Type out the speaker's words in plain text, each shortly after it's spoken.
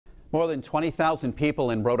More than 20,000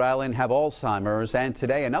 people in Rhode Island have Alzheimer's, and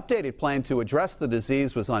today an updated plan to address the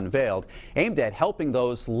disease was unveiled, aimed at helping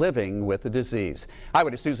those living with the disease.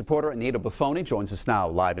 Eyewitness News reporter Anita Buffoni joins us now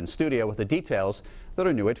live in studio with the details that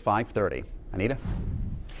are new at 5:30. Anita?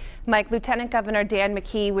 Mike, Lieutenant Governor Dan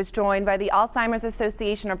Mckee was joined by the Alzheimer's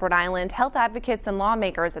Association of Rhode Island, health advocates and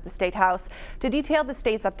lawmakers at the State House to detail the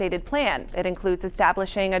state's updated plan. It includes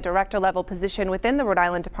establishing a director-level position within the Rhode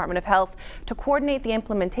Island Department of Health to coordinate the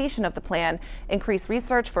implementation of the plan, increase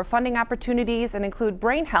research for funding opportunities, and include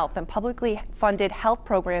brain health and publicly funded health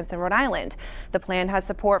programs in Rhode Island. The plan has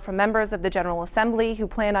support from members of the General Assembly who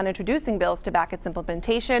plan on introducing bills to back its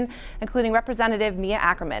implementation, including Representative Mia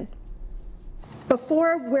Ackerman.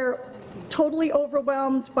 Before we're totally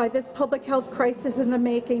overwhelmed by this public health crisis in the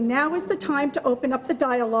making, now is the time to open up the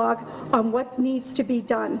dialogue on what needs to be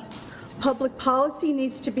done. Public policy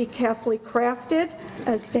needs to be carefully crafted,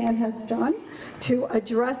 as Dan has done, to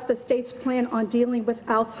address the state's plan on dealing with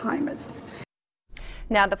Alzheimer's.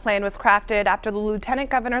 Now, the plan was crafted after the Lieutenant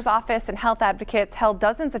Governor's office and health advocates held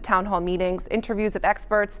dozens of town hall meetings, interviews of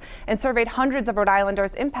experts, and surveyed hundreds of Rhode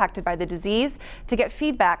Islanders impacted by the disease to get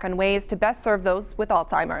feedback on ways to best serve those with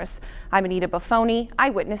Alzheimer's. I'm Anita Buffoni,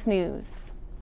 Eyewitness News.